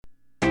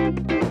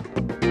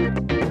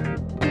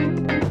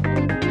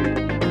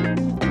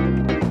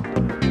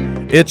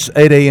It's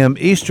 8 a.m.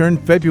 Eastern,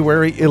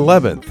 February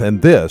 11th,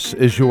 and this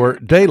is your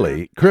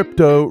daily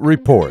crypto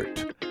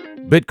report.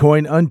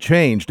 Bitcoin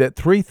unchanged at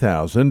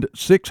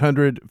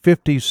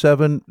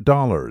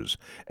 $3,657.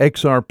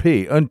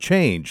 XRP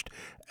unchanged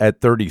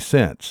at 30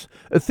 cents.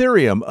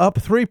 Ethereum up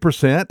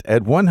 3%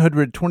 at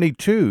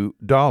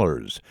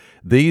 $122.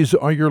 These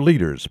are your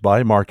leaders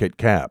by market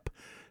cap.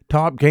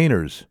 Top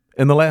gainers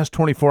in the last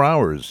 24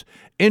 hours.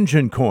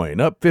 Engine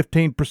Coin up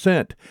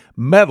 15%,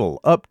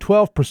 Metal up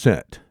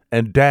 12%,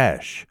 and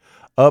Dash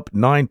up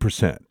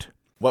 9%.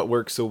 What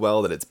works so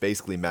well that it's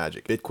basically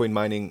magic? Bitcoin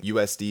mining,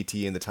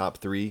 USDT in the top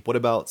 3. What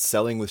about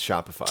selling with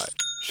Shopify?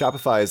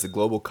 Shopify is the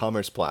global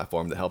commerce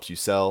platform that helps you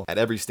sell at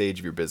every stage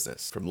of your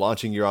business. From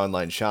launching your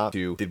online shop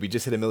to, did we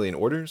just hit 1 million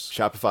orders?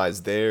 Shopify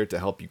is there to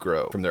help you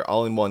grow. From their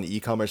all-in-one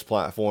e-commerce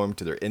platform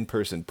to their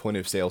in-person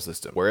point-of-sale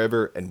system.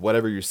 Wherever and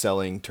whatever you're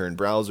selling, turn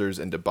browsers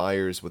into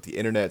buyers with the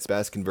internet's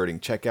best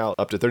converting checkout,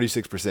 up to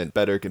 36%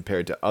 better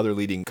compared to other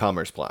leading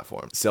commerce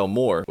platforms. Sell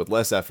more with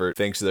less effort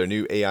thanks to their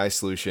new AI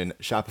solution,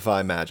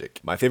 Shopify Magic.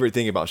 My favorite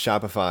thing about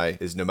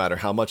Shopify is no matter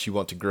how much you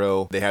want to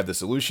grow, they have the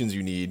solutions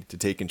you need to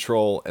take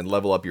control and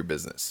level up your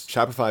business.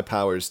 Shopify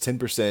powers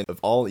 10% of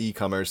all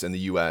e-commerce in the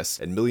US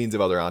and millions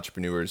of other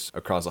entrepreneurs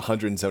across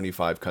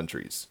 175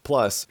 countries.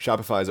 Plus,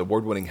 Shopify's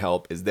award-winning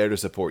help is there to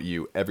support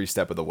you every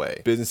step of the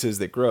way. Businesses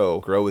that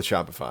grow with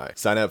Shopify.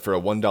 Sign up for a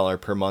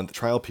 $1 per month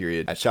trial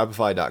period at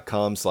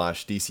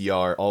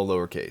shopify.com/DCR, all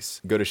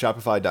lowercase. Go to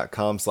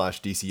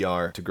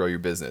shopify.com/DCR to grow your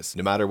business,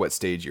 no matter what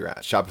stage you're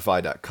at.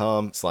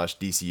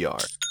 Shopify.com/DCR.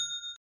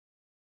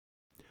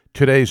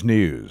 Today's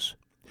news.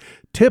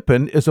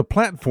 Tippin is a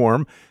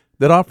platform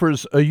that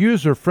offers a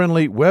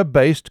user-friendly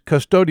web-based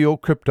custodial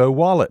crypto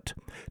wallet.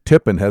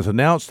 Tippin has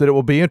announced that it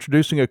will be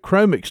introducing a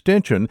Chrome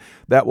extension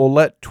that will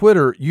let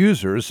Twitter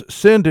users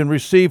send and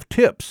receive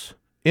tips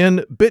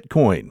in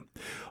Bitcoin.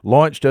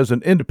 Launched as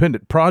an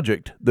independent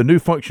project, the new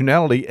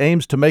functionality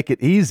aims to make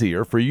it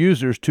easier for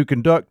users to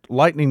conduct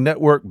Lightning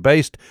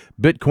Network-based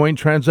Bitcoin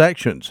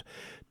transactions.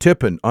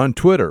 Tippin on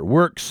Twitter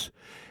works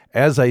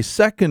as a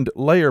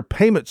second-layer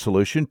payment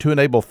solution to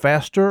enable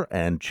faster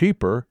and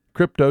cheaper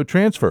crypto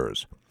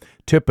transfers.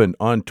 Tippin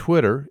on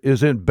Twitter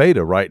is in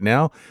beta right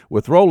now,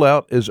 with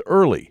rollout as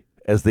early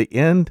as the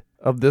end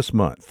of this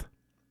month.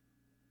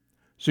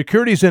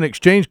 Securities and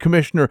Exchange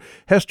Commissioner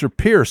Hester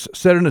Peirce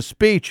said in a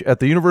speech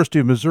at the University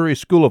of Missouri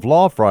School of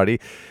Law Friday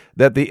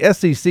that the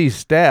SEC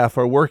staff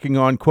are working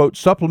on, quote,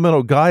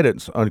 supplemental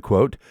guidance,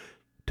 unquote,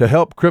 to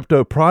help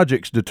crypto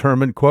projects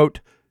determine, quote,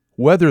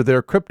 whether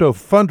their crypto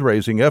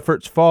fundraising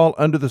efforts fall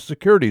under the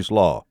securities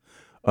law,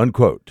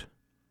 unquote.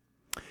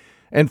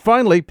 And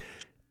finally,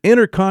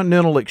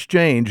 Intercontinental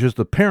Exchange is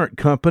the parent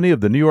company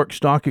of the New York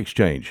Stock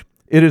Exchange.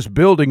 It is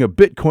building a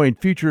Bitcoin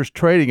futures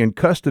trading and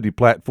custody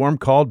platform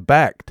called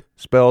Bakkt,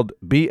 spelled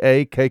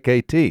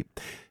B-A-K-K-T.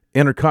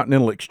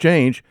 Intercontinental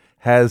Exchange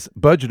has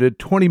budgeted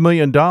 $20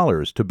 million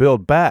to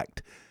build Bakkt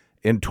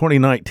in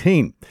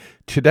 2019.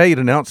 Today, it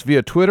announced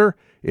via Twitter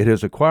it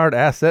has acquired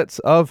assets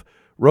of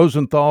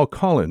Rosenthal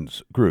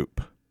Collins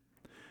Group.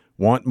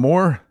 Want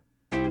more?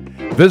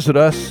 Visit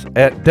us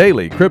at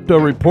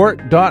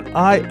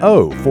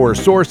dailycryptoreport.io for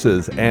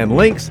sources and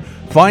links.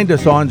 Find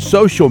us on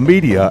social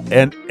media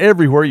and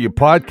everywhere you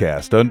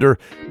podcast under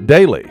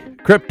Daily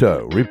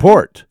Crypto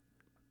Report.